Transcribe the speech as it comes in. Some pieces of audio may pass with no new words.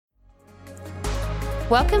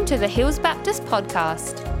Welcome to the Hills Baptist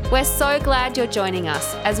Podcast. We're so glad you're joining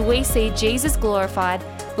us as we see Jesus glorified,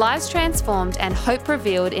 lives transformed, and hope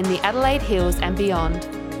revealed in the Adelaide Hills and beyond.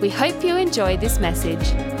 We hope you enjoy this message.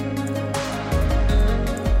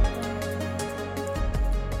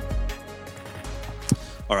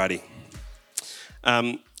 Alrighty.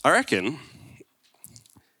 I reckon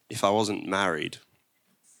if I wasn't married,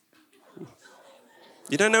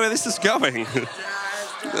 you don't know where this is going.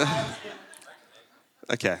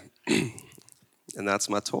 Okay. And that's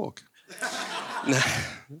my talk. I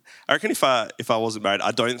reckon if I wasn't married,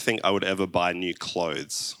 I don't think I would ever buy new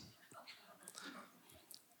clothes.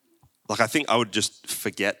 I think I would just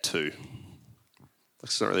forget to.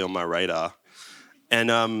 It's not really on my radar.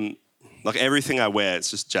 And everything I wear,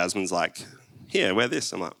 it's just Jasmine's like, here, wear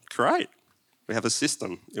this. I'm like, great. We have a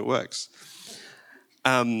system. It works.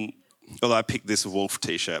 Although I picked this Wolf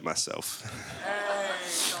t-shirt myself.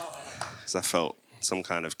 Because I felt some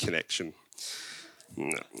kind of connection.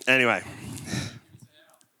 No. Anyway.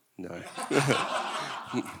 No.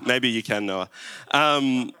 Maybe you can, Noah.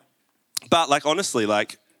 But honestly,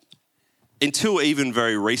 until even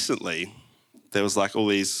very recently, there was all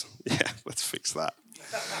these, let's fix that.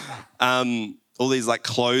 All these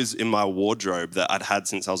clothes in my wardrobe that I'd had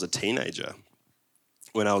since I was a teenager,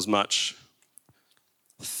 when I was much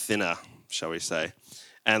thinner, shall we say.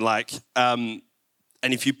 And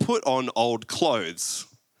and if you put on old clothes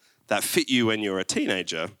that fit you when you were a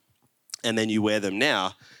teenager, and then you wear them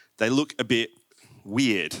now, they look a bit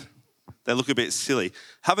weird. They look a bit silly.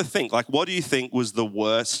 Have a think. What do you think was the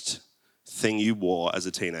worst thing you wore as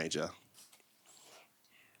a teenager?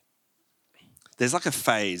 There's a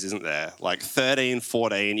phase, isn't there? 13,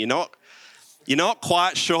 14, you're not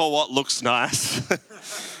quite sure what looks nice.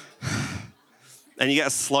 And you get a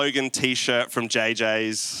slogan t-shirt from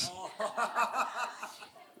JJ's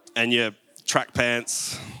and your track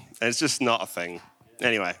pants, and it's just not a thing.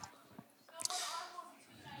 Anyway.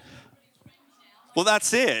 Well,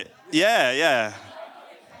 that's it. Yeah.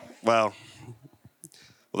 Well,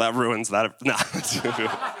 that ruins that. No,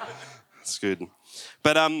 it's good.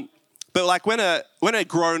 But when a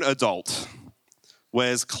grown adult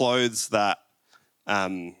wears clothes that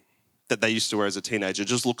they used to wear as a teenager, it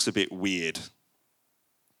just looks a bit weird.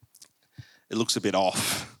 It looks a bit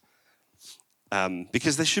off.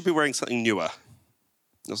 Because they should be wearing something newer,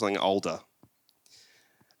 not something older.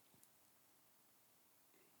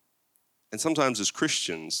 And sometimes as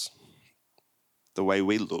Christians, the way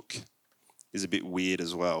we look is a bit weird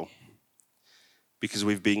as well. Because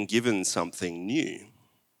we've been given something new,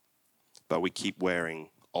 but we keep wearing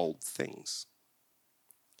old things.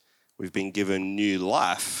 We've been given new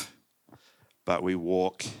life, but we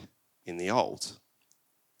walk in the old.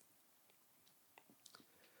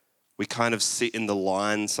 We kind of sit in the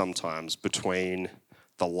line sometimes between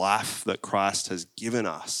the life that Christ has given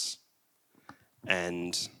us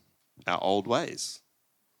and our old ways,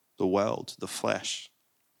 the world, the flesh.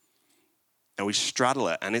 And we straddle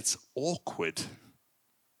it, and it's awkward.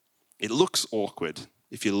 It looks awkward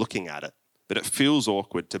if you're looking at it, but it feels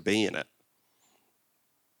awkward to be in it.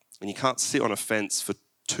 And you can't sit on a fence for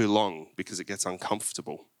too long because it gets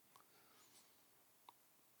uncomfortable.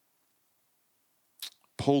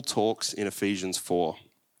 Paul talks in Ephesians 4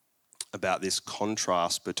 about this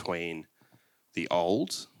contrast between the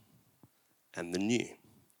old and the new.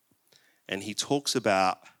 And he talks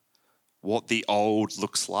about what the old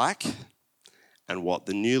looks like and what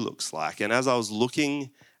the new looks like. And as I was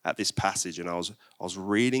looking at this passage and I was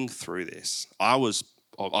reading through this, I was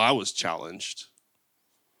challenged.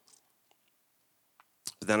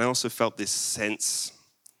 But then I also felt this sense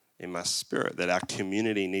in my spirit that our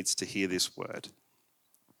community needs to hear this word.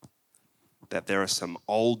 That there are some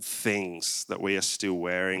old things that we are still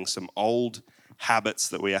wearing, some old habits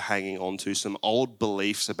that we are hanging on to, some old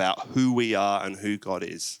beliefs about who we are and who God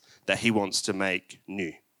is that he wants to make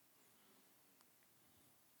new.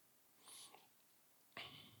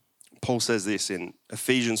 Paul says this in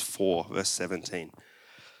Ephesians 4, verse 17.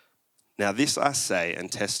 Now this I say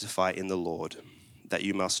and testify in the Lord, that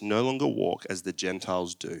you must no longer walk as the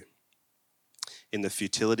Gentiles do, in the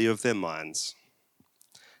futility of their minds.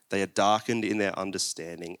 They are darkened in their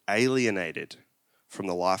understanding, alienated from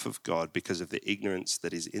the life of God because of the ignorance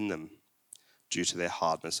that is in them due to their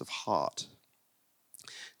hardness of heart.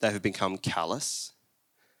 They have become callous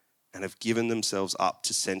and have given themselves up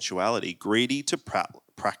to sensuality, greedy to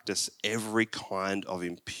practice every kind of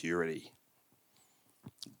impurity.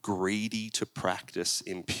 Greedy to practice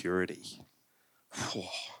impurity. That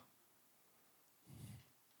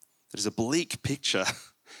is a bleak picture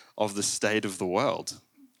of the state of the world,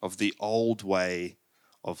 of the old way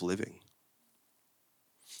of living.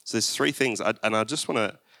 So there's three things, and I just want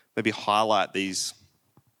to maybe highlight these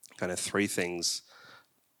kind of three things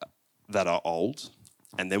that are old,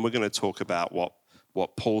 and then we're going to talk about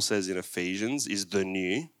what Paul says in Ephesians is the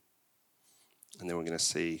new, and then we're going to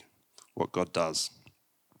see what God does.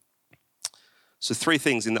 So three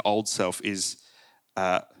things in the old self is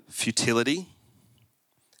futility,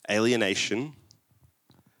 alienation,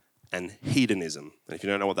 and hedonism. And if you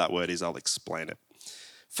don't know what that word is, I'll explain it.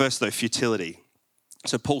 First though, futility.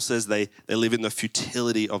 So Paul says they live in the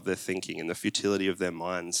futility of their thinking and the futility of their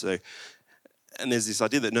minds. So, and there's this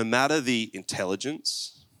idea that no matter the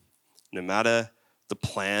intelligence, no matter the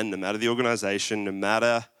plan, no matter the organization, no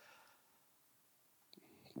matter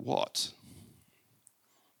what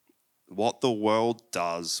the world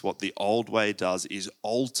does, what the old way does, is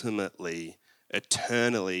ultimately,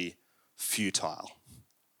 eternally futile.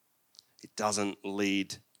 It doesn't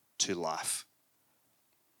lead to life.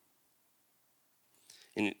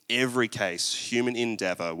 In every case, human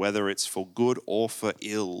endeavor, whether it's for good or for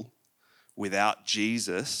ill, without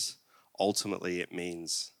Jesus, ultimately it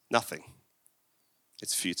means nothing.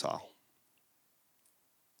 It's futile.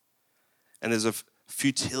 And there's a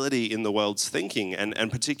futility in the world's thinking,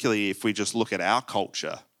 and particularly if we just look at our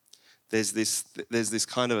culture, there's this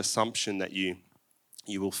kind of assumption that you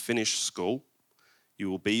will finish school, you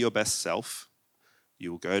will be your best self, you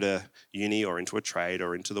will go to uni or into a trade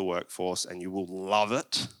or into the workforce, and you will love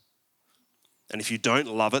it. And if you don't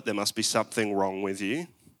love it, there must be something wrong with you.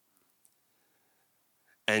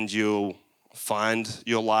 And you'll find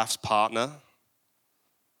your life's partner,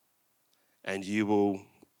 and you will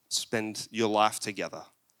spend your life together.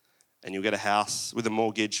 And you'll get a house with a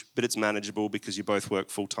mortgage, but it's manageable because you both work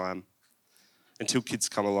full time until kids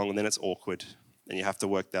come along, and then it's awkward and you have to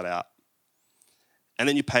work that out. And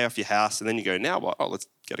then you pay off your house, and then you go, now what? Oh, let's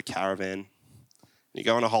get a caravan. And you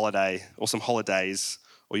go on a holiday or some holidays,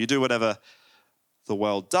 or you do whatever the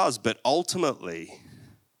world does, but ultimately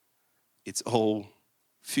it's all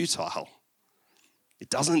futile. It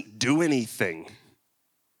doesn't do anything.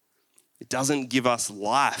 It doesn't give us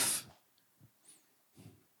life.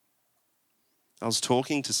 I was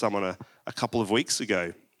talking to someone a couple of weeks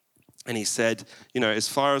ago, and he said, as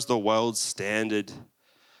far as the world's standard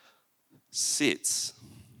sits,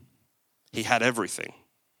 he had everything,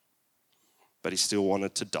 but he still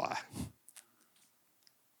wanted to die.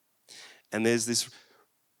 And there's this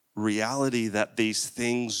reality that these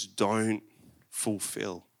things don't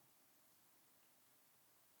fulfill.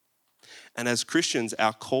 And as Christians,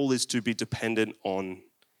 our call is to be dependent on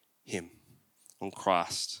him, on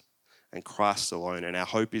Christ, and Christ alone. And our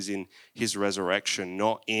hope is in his resurrection,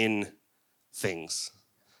 not in things,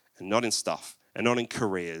 and not in stuff, and not in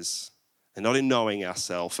careers, and not in knowing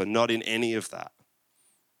ourselves, and not in any of that,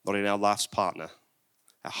 not in our life's partner.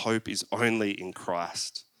 Our hope is only in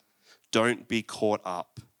Christ. Don't be caught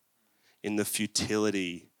up in the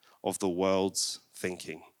futility of the world's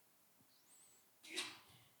thinking.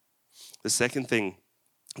 The second thing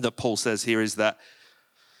that Paul says here is that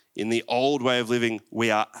in the old way of living,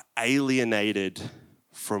 we are alienated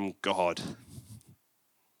from God.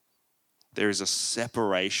 There is a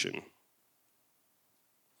separation,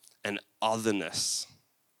 an otherness.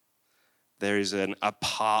 There is an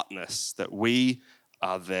apartness that we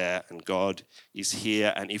are there and God is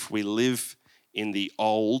here. And if we live in the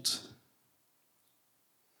old,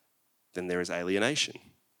 then there is alienation.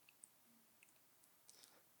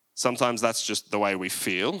 Sometimes that's just the way we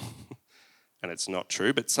feel, and it's not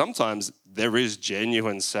true, but sometimes there is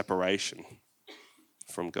genuine separation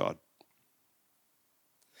from God.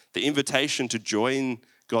 The invitation to join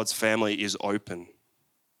God's family is open,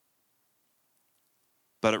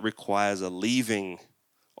 but it requires a leaving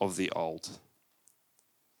of the old.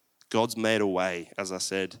 God's made a way, as I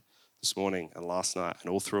said this morning and last night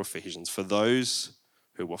and all through Ephesians, for those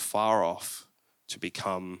who were far off to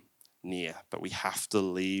become near, but we have to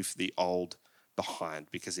leave the old behind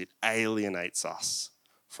because it alienates us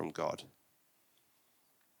from God.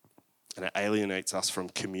 And it alienates us from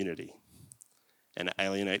community. And it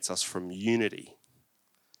alienates us from unity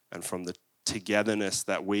and from the togetherness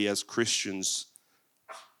that we as Christians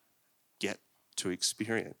get to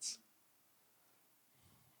experience.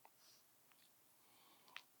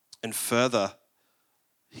 And further,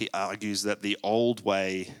 he argues that the old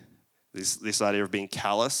way, this idea of being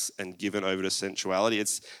callous and given over to sensuality,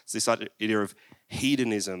 it's this idea of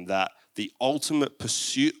hedonism, that the ultimate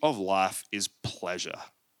pursuit of life is pleasure.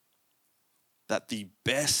 That the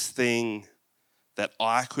best thing that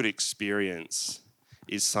I could experience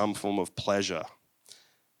is some form of pleasure.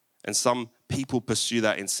 And some people pursue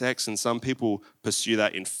that in sex, and some people pursue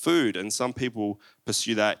that in food, and some people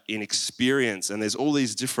pursue that in experience. And there's all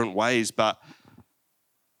these different ways, but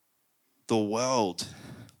the world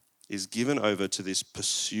is given over to this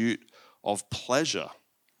pursuit of pleasure,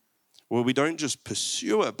 where we don't just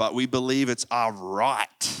pursue it, but we believe it's our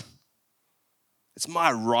right. It's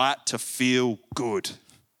my right to feel good.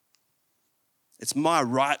 It's my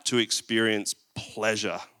right to experience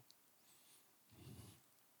pleasure.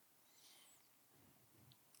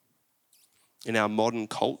 In our modern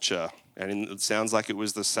culture, and it sounds like it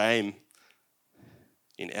was the same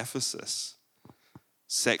in Ephesus,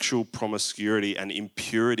 sexual promiscuity and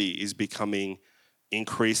impurity is becoming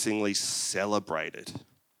increasingly celebrated.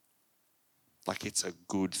 Like it's a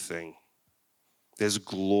good thing. There's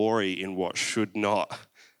glory in what should not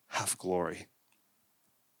have glory.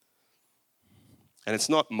 And it's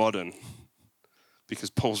not modern,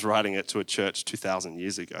 because Paul's writing it to a church 2,000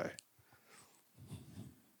 years ago.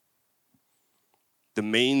 The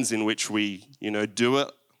means in which we, do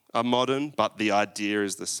it are modern, but the idea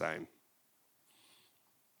is the same.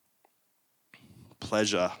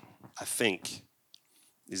 Pleasure, I think,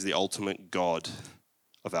 is the ultimate god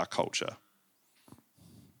of our culture.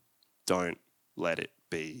 Don't let it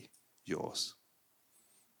be yours.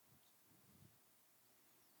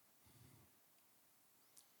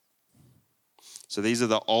 So these are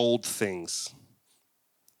the old things,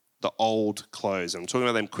 the old clothes. I'm talking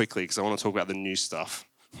about them quickly because I want to talk about the new stuff,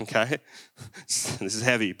 okay? This is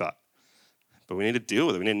heavy, but we need to deal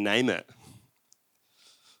with it. We need to name it.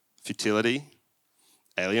 Futility,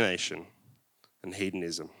 alienation, and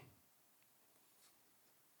hedonism.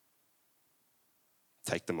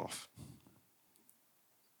 Take them off.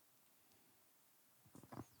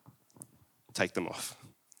 Take them off.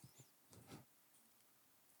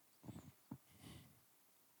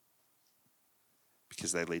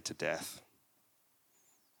 Because they lead to death.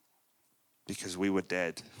 Because we were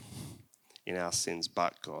dead in our sins,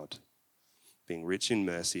 but God, being rich in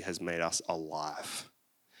mercy, has made us alive.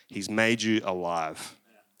 He's made you alive.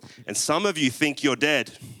 And some of you think you're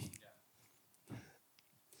dead.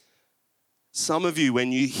 Some of you,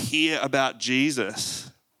 when you hear about Jesus,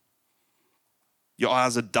 your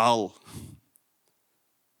eyes are dull.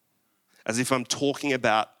 As if I'm talking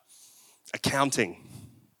about accounting.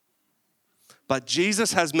 But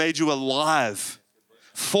Jesus has made you alive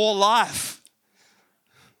for life.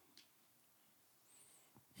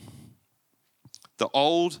 The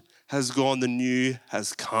old has gone, the new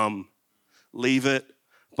has come. Leave it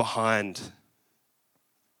behind.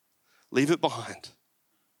 Leave it behind.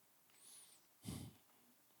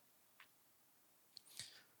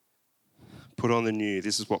 Put on the new.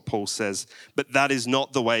 This is what Paul says. But that is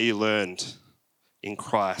not the way you learned in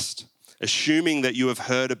Christ, assuming that you have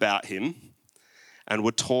heard about him and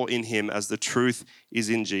were taught in him as the truth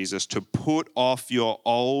is in Jesus, to put off your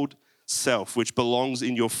old self, which belongs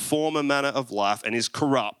in your former manner of life and is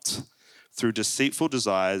corrupt through deceitful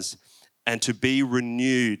desires, and to be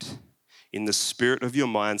renewed in the spirit of your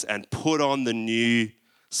minds and put on the new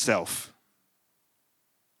self.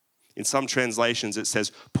 In some translations, it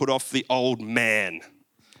says, put off the old man,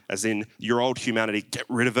 as in your old humanity, get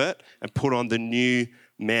rid of it and put on the new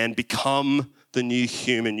man, become the new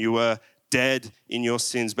human. You were dead in your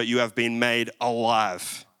sins, but you have been made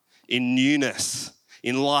alive in newness,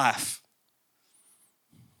 in life.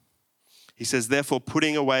 He says, therefore,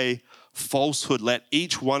 putting away falsehood, let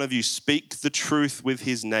each one of you speak the truth with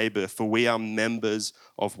his neighbor, for we are members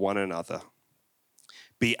of one another.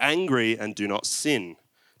 Be angry and do not sin.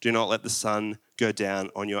 Do not let the sun go down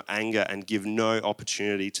on your anger and give no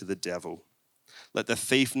opportunity to the devil. Let the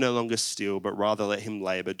thief no longer steal, but rather let him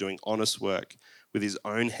labor, doing honest work with his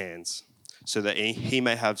own hands, so that he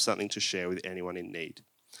may have something to share with anyone in need.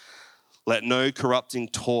 Let no corrupting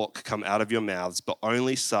talk come out of your mouths, but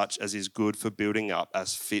only such as is good for building up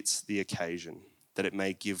as fits the occasion, that it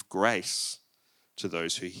may give grace to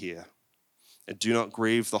those who hear. And do not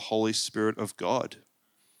grieve the Holy Spirit of God,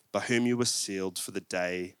 by whom you were sealed for the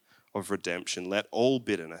day of redemption. Let all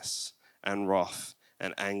bitterness and wrath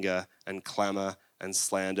and anger and clamor and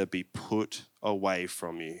slander be put away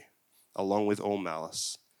from you, along with all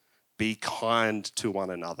malice. Be kind to one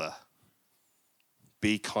another.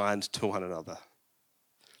 Be kind to one another.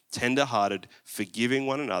 Tender-hearted, forgiving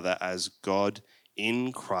one another as God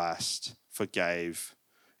in Christ forgave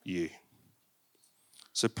you.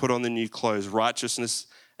 So put on the new clothes, righteousness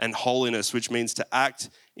and holiness, which means to act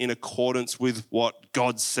in accordance with what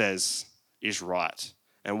God says is right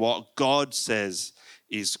and what God says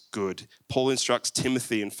is good. Paul instructs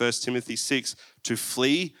Timothy in 1 Timothy 6 to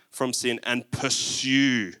flee from sin and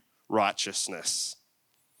pursue righteousness.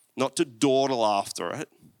 not to dawdle after it.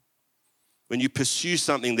 When you pursue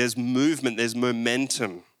something, there's movement, there's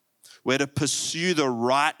momentum. We're to pursue the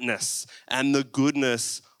rightness and the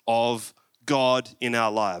goodness of God in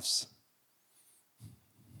our lives.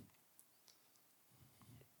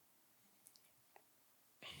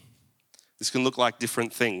 This can look like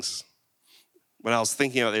different things. When I was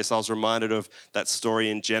thinking about this, I was reminded of that story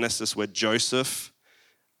in Genesis where Joseph,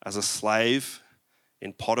 as a slave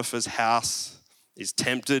in Potiphar's house, is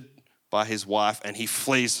tempted by his wife and he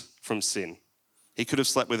flees from sin. He could have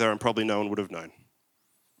slept with her and probably no one would have known.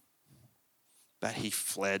 But he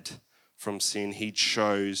fled from sin. He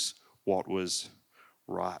chose what was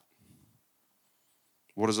right.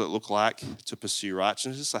 What does it look like to pursue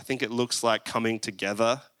righteousness? I think it looks like coming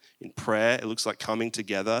together in prayer. It looks like coming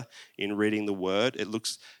together in reading the word. It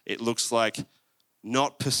looks like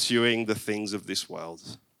not pursuing the things of this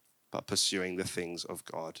world, but pursuing the things of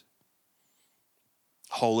God.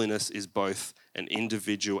 Holiness is both an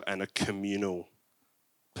individual and a communal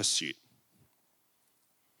pursuit.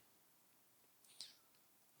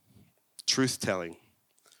 Truth-telling.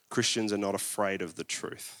 Christians are not afraid of the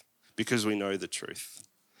truth because we know the truth,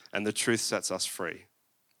 and the truth sets us free.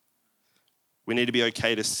 We need to be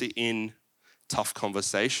okay to sit in tough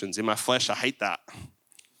conversations. In my flesh, I hate that.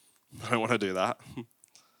 I don't want to do that.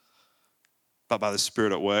 But by the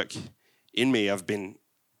Spirit at work in me, I've been,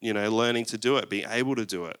 learning to do it, being able to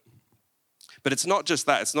do it. But it's not just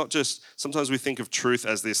that. It's not just, sometimes we think of truth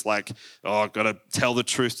as this I've got to tell the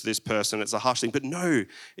truth to this person. It's a harsh thing. But no,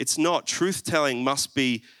 it's not. Truth-telling must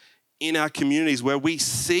be in our communities where we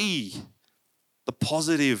see the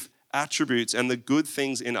positive attributes and the good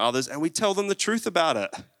things in others and we tell them the truth about it.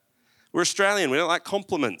 We're Australian. We don't like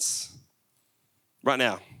compliments. Right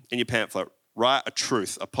now, in your pamphlet, write a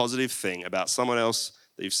truth, a positive thing about someone else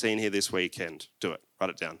that you've seen here this weekend. Do it. Write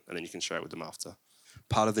it down and then you can share it with them after.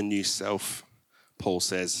 Part of the new self, Paul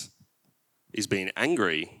says, is being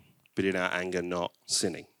angry, but in our anger not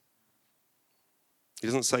sinning. He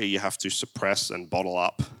doesn't say you have to suppress and bottle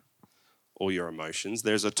up all your emotions.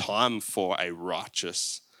 There's a time for a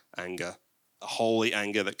righteous anger, a holy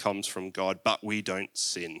anger that comes from God, but we don't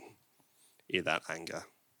sin in that anger.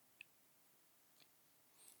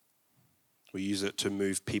 We use it to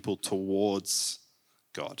move people towards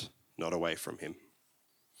God, not away from him.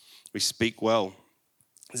 We speak well.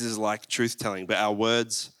 This is like truth-telling, but our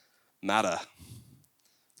words matter.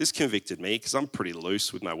 This convicted me because I'm pretty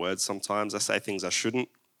loose with my words sometimes. I say things I shouldn't.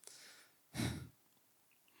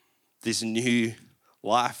 This new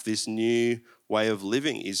life, this new way of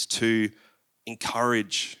living is to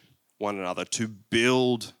encourage one another, to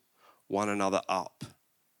build one another up.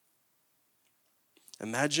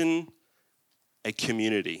 Imagine a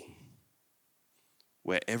community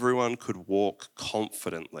where everyone could walk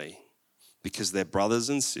confidently because their brothers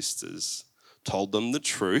and sisters told them the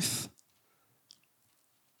truth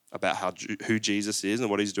about who Jesus is and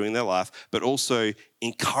what he's doing in their life, but also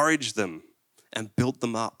encouraged them and built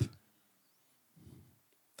them up.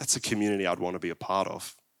 That's a community I'd want to be a part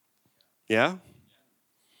of. Yeah?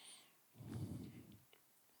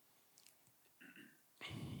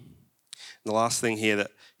 And the last thing here that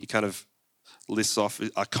he kind of lists off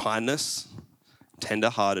are kindness,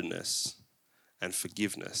 tenderheartedness, and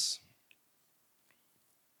forgiveness.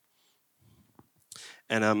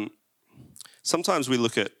 And sometimes we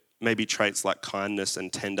look at maybe traits like kindness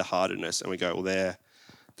and tenderheartedness and we go, well, they're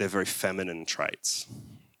very feminine traits.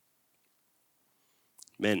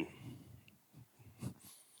 Men,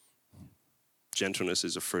 gentleness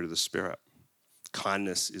is a fruit of the Spirit.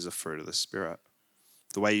 Kindness is a fruit of the Spirit.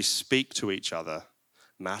 The way you speak to each other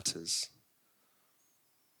matters.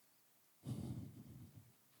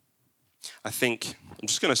 I think I'm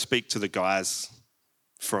just going to speak to the guys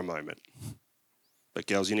for a moment. But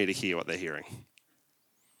girls, you need to hear what they're hearing.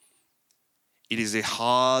 It is a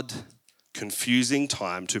hard, confusing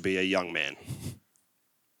time to be a young man.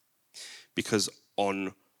 Because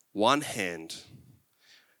on one hand,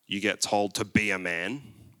 you get told to be a man,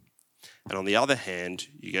 and on the other hand,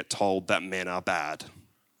 you get told that men are bad.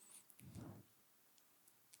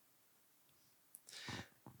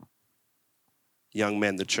 Young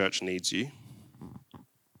men, the church needs you.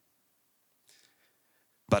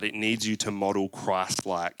 But it needs you to model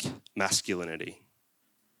Christ-like masculinity.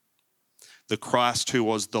 The Christ who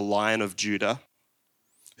was the Lion of Judah,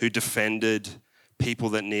 who defended people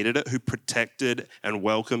that needed it, who protected and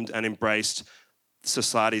welcomed and embraced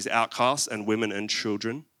society's outcasts and women and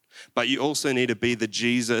children. But you also need to be the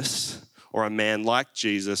Jesus, or a man like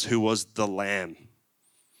Jesus, who was the Lamb,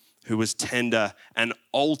 who was tender and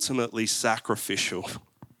ultimately sacrificial.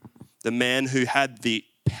 The man who had the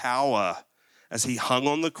power as he hung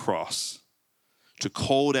on the cross to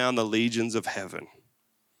call down the legions of heaven,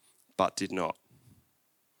 but did not.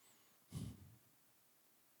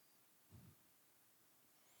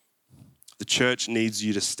 The church needs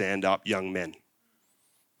you to stand up, young men.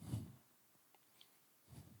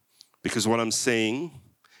 Because what I'm seeing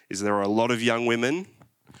is there are a lot of young women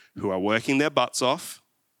who are working their butts off,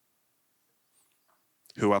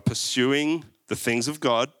 who are pursuing the things of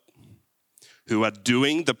God, who are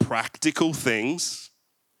doing the practical things,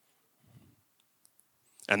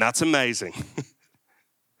 and that's amazing.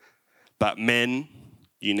 But men,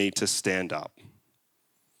 you need to stand up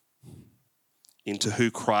into who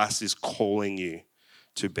Christ is calling you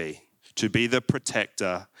to be the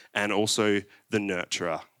protector and also the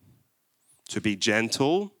nurturer, to be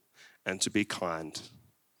gentle and to be kind.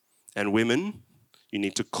 And women, you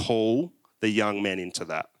need to call the young men into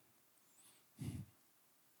that.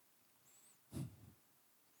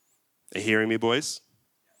 Are you hearing me, boys?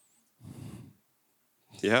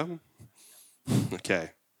 Yeah? Okay.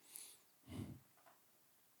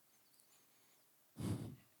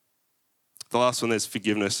 The last one is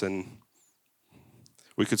forgiveness, and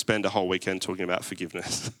we could spend a whole weekend talking about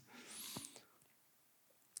forgiveness.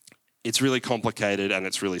 It's really complicated and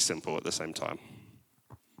it's really simple at the same time.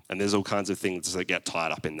 And there's all kinds of things that get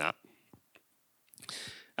tied up in that.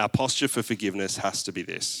 Our posture for forgiveness has to be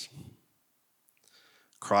this: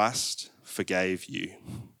 Christ forgave you.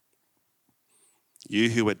 You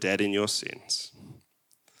who were dead in your sins.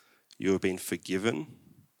 You have been forgiven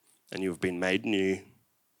and you have been made new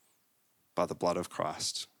by the blood of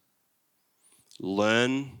Christ.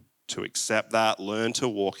 Learn to accept that, learn to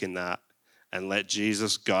walk in that, and let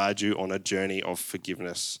Jesus guide you on a journey of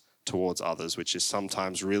forgiveness towards others, which is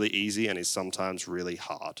sometimes really easy and is sometimes really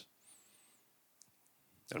hard.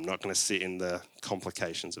 I'm not going to sit in the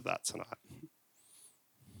complications of that tonight.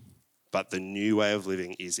 But the new way of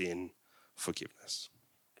living is in forgiveness.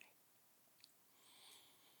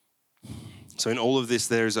 So in all of this,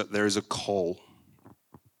 there is a call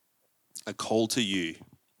to you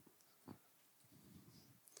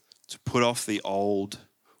to put off the old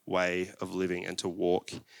way of living and to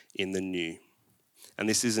walk in the new. And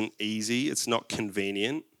this isn't easy. It's not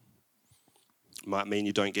convenient. It might mean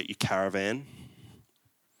you don't get your caravan.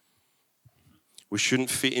 We shouldn't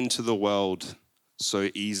fit into the world so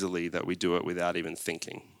easily that we do it without even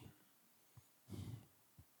thinking.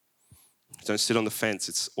 Don't sit on the fence.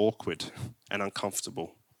 It's awkward and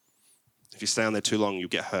uncomfortable. If you stay on there too long, you'll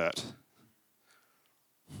get hurt.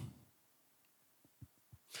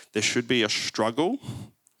 There should be a struggle.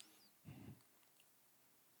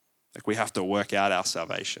 Like we have to work out our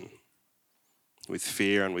salvation with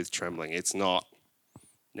fear and with trembling. It's not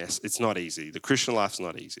easy. The Christian life's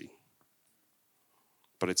not easy.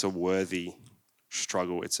 But it's a worthy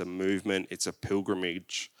struggle. It's a movement. It's a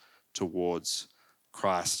pilgrimage towards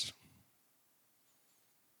Christ.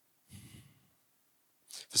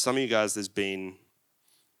 For some of you guys, there's been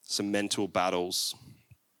some mental battles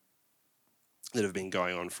that have been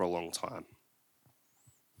going on for a long time.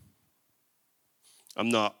 I'm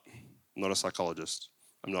not a psychologist.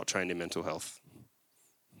 I'm not trained in mental health.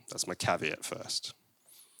 That's my caveat first.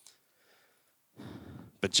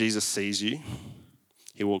 But Jesus sees you.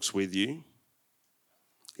 He walks with you.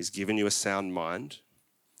 He's given you a sound mind.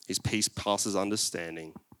 His peace passes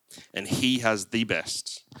understanding. And he has the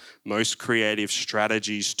best, most creative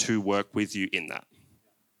strategies to work with you in that.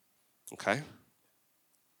 Okay?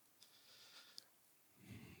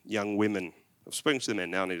 Young women. I've spoken to the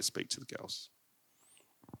men, now I need to speak to the girls.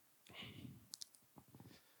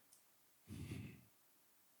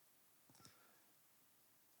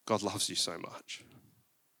 God loves you so much.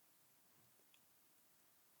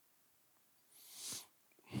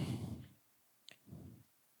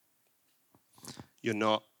 You're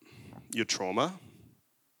not your trauma.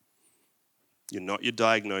 You're not your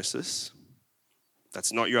diagnosis.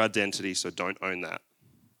 That's not your identity, so don't own that.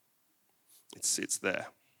 It sits there,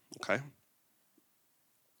 okay?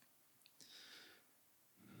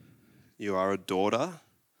 You are a daughter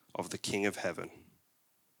of the King of Heaven.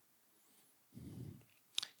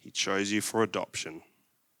 He chose you for adoption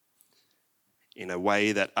in a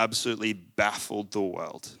way that absolutely baffled the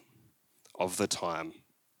world of the time.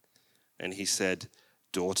 And he said,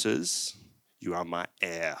 daughters, you are my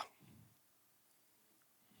heir.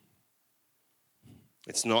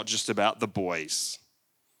 It's not just about the boys.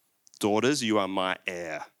 Daughters, you are my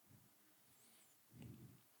heir.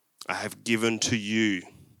 I have given to you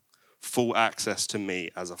full access to me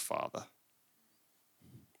as a father.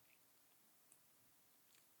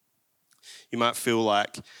 You might feel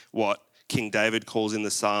like what King David calls in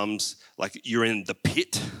the Psalms, like you're in the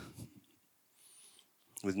pit.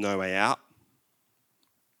 with no way out.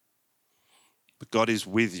 But God is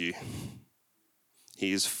with you.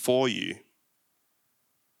 He is for you.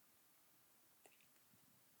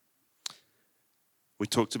 We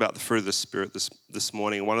talked about the fruit of the Spirit this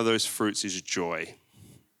morning. One of those fruits is joy.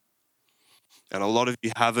 And a lot of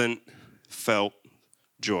you haven't felt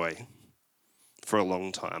joy for a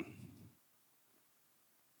long time.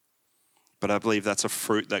 But I believe that's a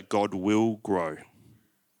fruit that God will grow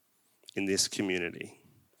in this community,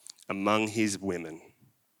 among his women,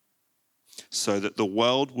 so that the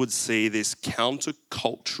world would see this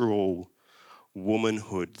countercultural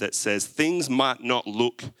womanhood that says things might not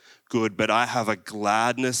look good, but I have a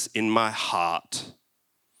gladness in my heart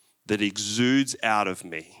that exudes out of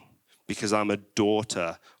me because I'm a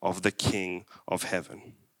daughter of the King of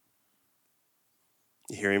heaven.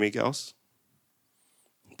 You hearing me, girls?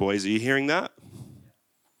 Boys, are you hearing that?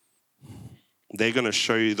 They're going to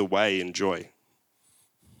show you the way in joy.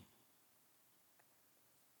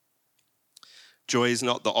 Joy is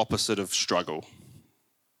not the opposite of struggle.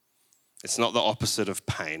 It's not the opposite of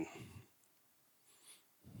pain.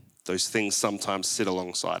 Those things sometimes sit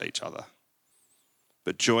alongside each other.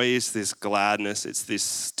 But joy is this gladness, it's this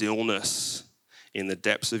stillness in the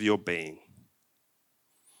depths of your being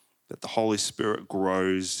that the Holy Spirit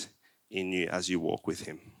grows in you as you walk with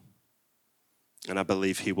him. And I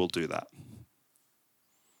believe he will do that.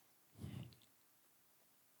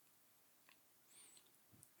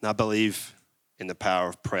 And I believe in the power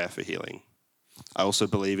of prayer for healing. I also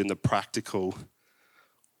believe in the practical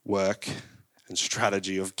work and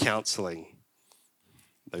strategy of counseling.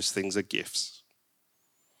 Those things are gifts.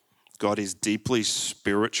 God is deeply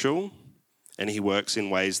spiritual and he works in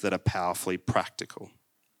ways that are powerfully practical.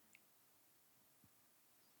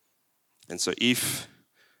 And so if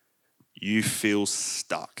you feel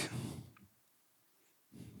stuck,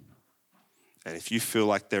 and if you feel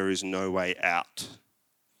like there is no way out,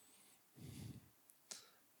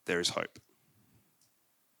 there is hope.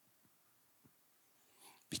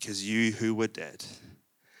 Because you who were dead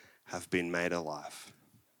have been made alive.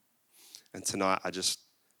 And tonight I just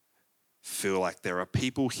feel like there are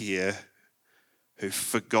people here who've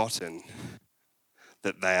forgotten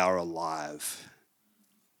that they are alive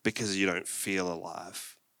because you don't feel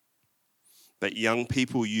alive. But young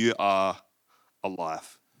people, you are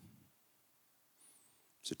alive.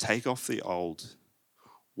 So take off the old,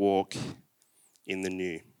 walk in the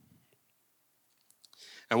new.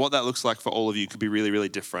 And what that looks like for all of you could be really, really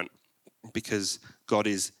different because God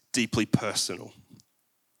is deeply personal.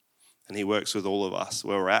 And he works with all of us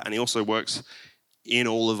where we're at. And he also works in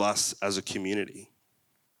all of us as a community.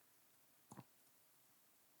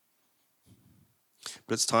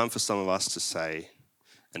 But it's time for some of us to say,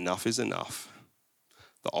 enough is enough.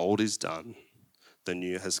 The old is done. The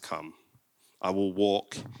new has come. I will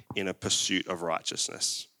walk in a pursuit of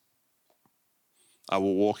righteousness. I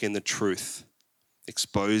will walk in the truth,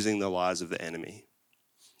 exposing the lies of the enemy.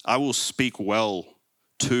 I will speak well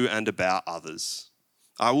to and about others.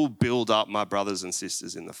 I will build up my brothers and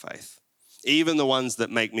sisters in the faith, even the ones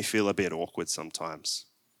that make me feel a bit awkward sometimes.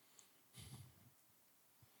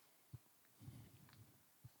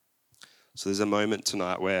 So there's a moment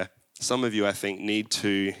tonight where some of you, I think, need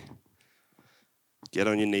to get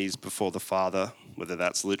on your knees before the Father, whether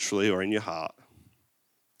that's literally or in your heart,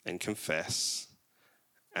 and confess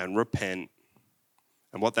and repent.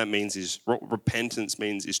 And what that means is, what repentance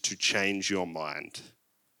means is to change your mind.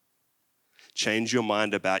 Change your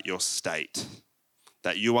mind about your state,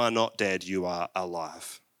 that you are not dead, you are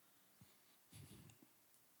alive.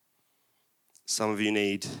 Some of you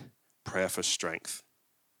need prayer for strength.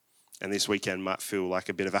 And this weekend might feel like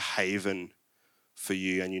a bit of a haven for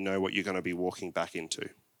you, and you know what you're going to be walking back into.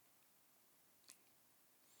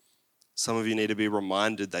 Some of you need to be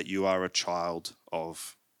reminded that you are a child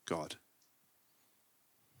of God.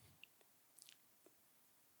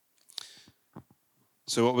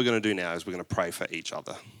 So what we're going to do now is we're going to pray for each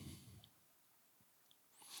other.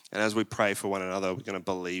 And as we pray for one another, we're going to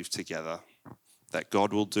believe together that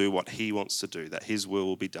God will do what he wants to do, that his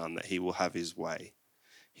will be done, that he will have his way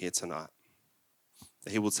here tonight.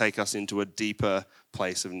 That he will take us into a deeper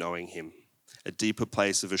place of knowing him, a deeper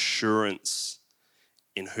place of assurance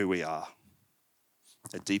in who we are,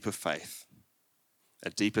 a deeper faith, a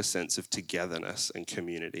deeper sense of togetherness and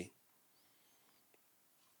community.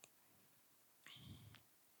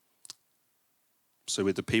 So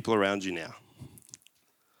with the people around you now,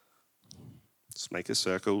 just make a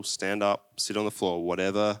circle, stand up, sit on the floor,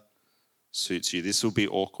 whatever suits you. This will be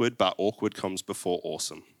awkward, but awkward comes before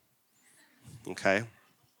awesome. Okay?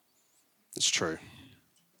 It's true.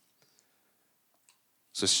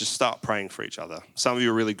 So let's just start praying for each other. Some of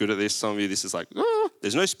you are really good at this. Some of you, this is like,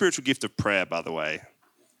 there's no spiritual gift of prayer, by the way.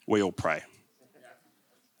 We all pray.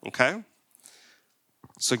 Okay?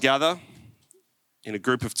 So gather in a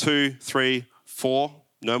group of 2, 3, 4,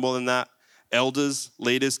 no more than that. Elders,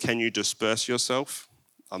 leaders, can you disperse yourself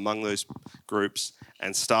among those groups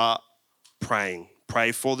and start praying?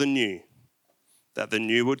 Pray for the new, that the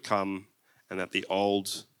new would come and that the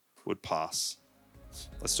old would pass.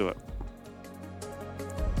 Let's do it.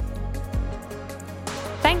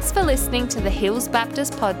 Thanks for listening to the Hills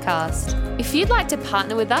Baptist podcast. If you'd like to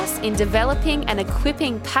partner with us in developing and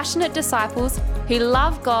equipping passionate disciples who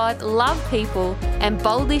love God, love people, and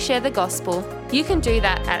boldly share the gospel, you can do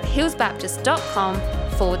that at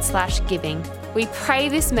hillsbaptist.com/giving. We pray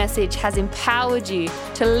this message has empowered you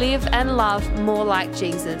to live and love more like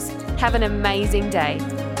Jesus. Have an amazing day.